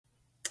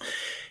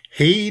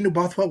Hey, New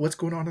Bothwell, what's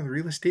going on in the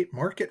real estate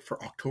market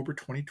for October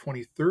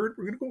 2023? We're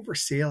going to go over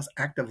sales,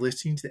 active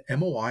listings, the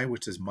MOI,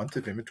 which is month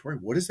of inventory.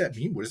 What does that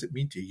mean? What does it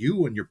mean to you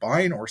when you're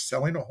buying or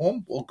selling a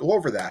home? We'll go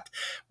over that.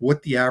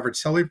 What the average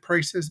selling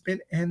price has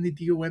been and the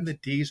DOM, the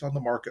days on the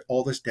market.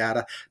 All this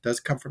data does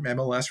come from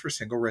MLS for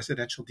single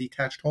residential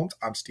detached homes.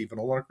 I'm Stephen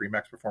Olyniuk,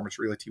 Remax Performance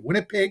Realty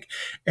Winnipeg.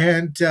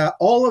 And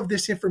all of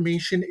this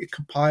information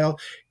compiled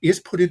is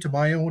put into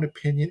my own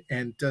opinion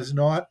and does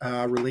not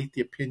relate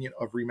the opinion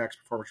of Remax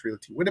Performance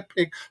Realty Winnipeg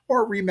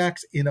or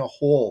Remax in a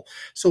whole.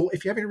 So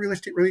if you have any real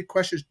estate related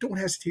questions, don't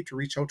hesitate to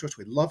reach out to us.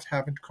 We'd love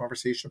having a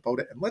conversation about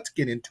it. And let's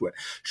get into it.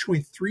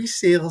 Showing 3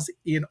 sales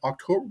in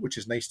October, which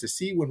is nice to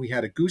see. When we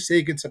had a goose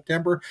egg in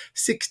September,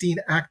 16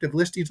 active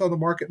listings on the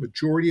market,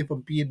 majority of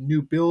them being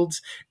new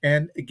builds,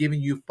 and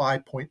giving you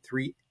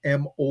 5.3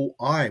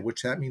 MOI,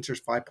 which that means there's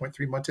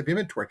 5.3 months of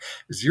inventory.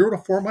 0 to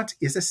 4 months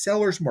is a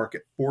seller's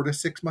market. 4 to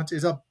 6 months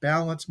is a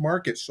balanced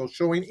market. So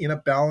showing in a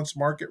balanced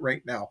market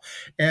right now.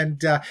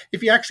 And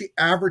if you actually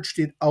averaged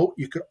it out,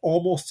 you could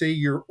almost say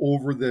you're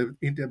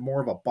into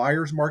more of a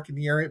buyer's market in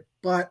the area.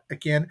 But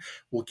again,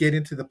 we'll get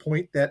into the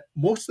point that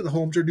most of the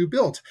homes are new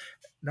builds.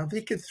 Now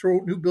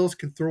new builds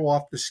can throw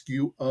off the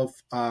skew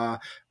of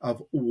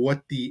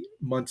what the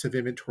months of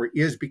inventory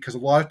is, because a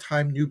lot of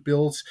time new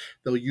builds,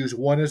 they'll use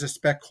one as a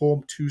spec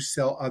home to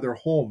sell other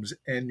homes,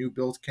 and new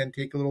builds can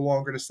take a little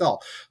longer to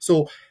sell.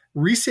 So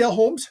resale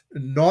homes,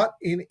 not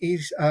in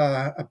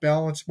a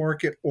balanced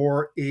market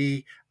or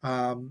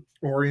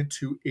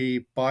into a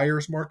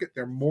buyer's market.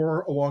 They're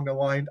more along the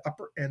line,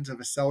 upper ends of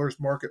a seller's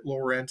market,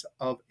 lower ends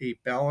of a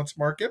balanced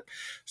market.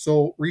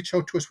 So reach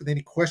out to us with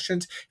any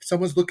questions. If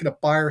someone's looking to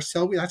buy or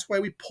sell, that's why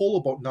we pull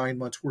about 9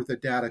 months worth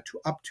of data to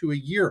up to a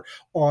year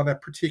on a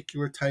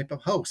particular type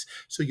of house.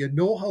 So you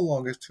know how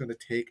long it's going to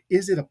take.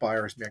 Is it a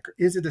buyer's market?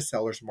 Is it a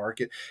seller's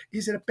market?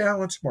 Is it a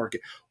balanced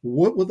market?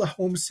 What will the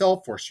home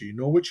sell for? So you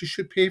know what you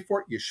should pay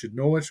for it. You should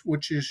know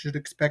what you should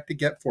expect to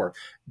get for it.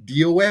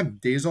 DOM,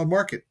 days on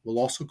market. We'll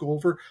also go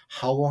over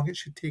how long it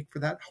should take for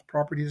that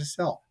property to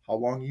sell, how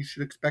long you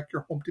should expect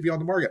your home to be on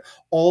the market,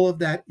 all of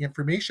that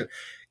information.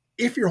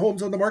 If your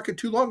home's on the market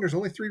too long, there's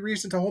only 3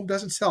 reasons a home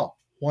doesn't sell.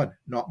 1,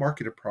 not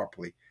marketed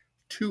properly.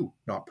 2,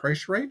 not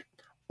priced right.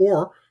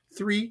 Or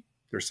 3,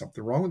 there's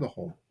something wrong with the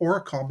home, or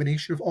a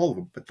combination of all of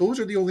them. But those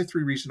are the only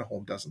 3 reasons a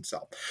home doesn't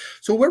sell.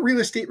 So what real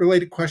estate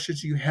related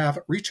questions you have,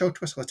 reach out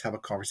to us. Let's have a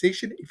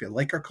conversation. If you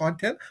like our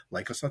content,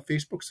 like us on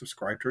Facebook,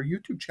 subscribe to our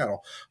YouTube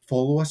channel,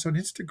 follow us on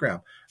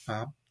Instagram.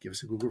 Give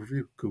us a Google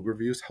review. Google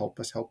reviews help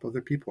us help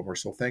other people. We're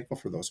so thankful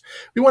for those.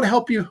 We want to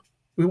help you.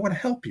 We want to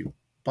help you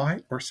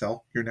buy or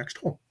sell your next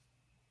home.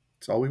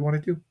 That's all we want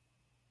to do.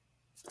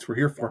 That's what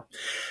we're here for.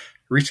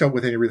 Reach out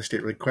with any real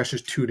estate related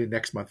questions. Tune in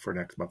next month for our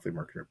next monthly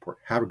marketing report.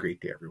 Have a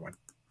great day, everyone.